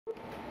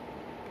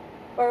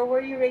Or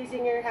were you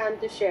raising your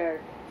hand to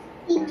share?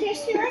 Teacher,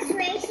 she was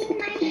raising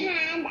my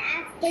hand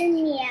after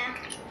Mia.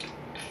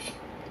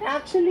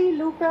 Actually,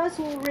 Lucas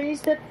will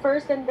raise it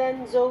first and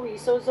then Zoe.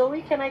 So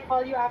Zoe, can I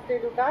call you after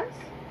Lucas?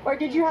 Or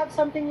did you have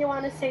something you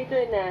want to say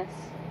to Ines?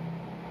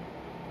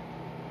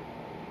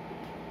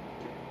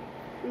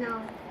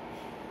 No.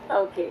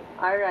 Okay,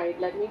 all right.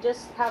 Let me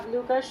just have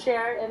Lucas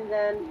share and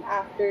then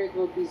after it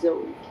will be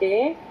Zoe,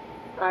 okay?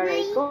 All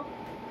right, go.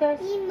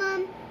 Lucas. Me,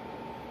 Mom.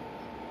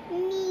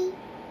 Me.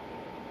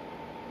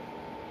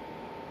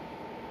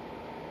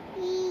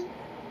 He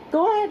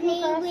Go ahead, play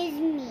Lucas. with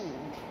me.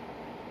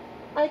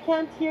 I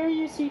can't hear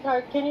you,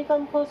 sweetheart. Can you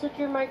come closer to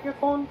your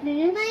microphone,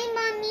 please? My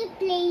mommy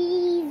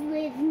plays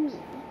with me.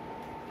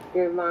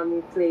 Your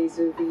mommy plays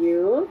with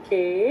you,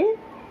 okay?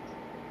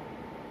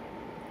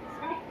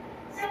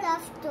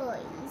 Stuffed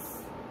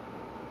toys.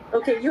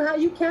 Okay,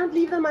 you can't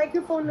leave the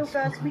microphone,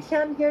 Lucas. We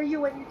can't hear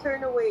you when you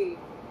turn away.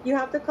 You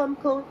have to come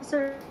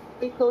closer,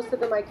 close to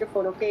the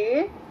microphone,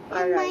 okay?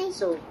 All right.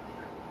 So.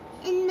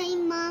 And my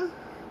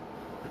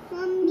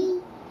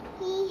mommy,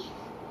 he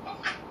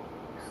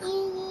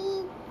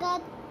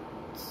got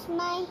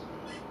my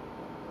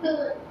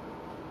food.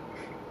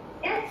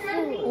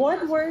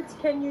 What words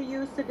can you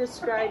use to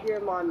describe your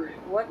mommy?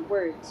 What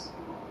words?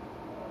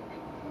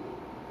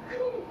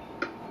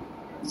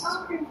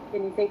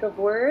 Can you think of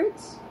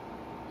words?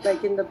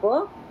 Like in the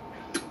book?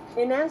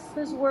 Ines,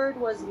 this word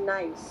was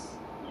nice.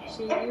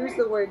 She used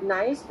the word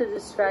nice to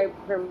describe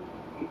her.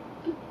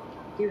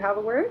 Do you have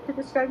a word to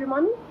describe your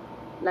mommy?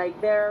 Like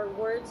there are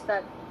words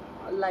that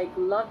like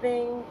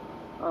loving,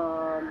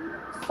 fun.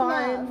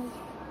 Love.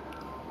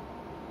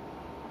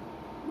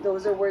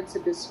 Those are words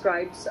that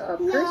describes a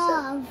person.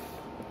 Love.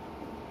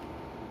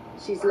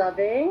 She's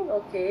loving,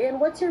 okay. And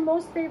what's your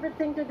most favorite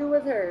thing to do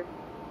with her?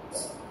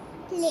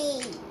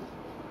 Play.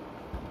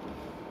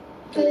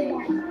 Play.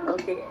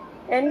 Okay.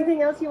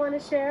 Anything else you want to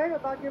share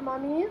about your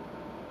mommy?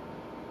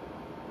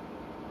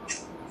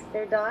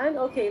 They're done?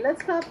 Okay,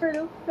 let's clap for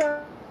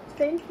Luca.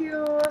 Thank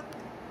you.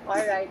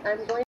 All right, I'm going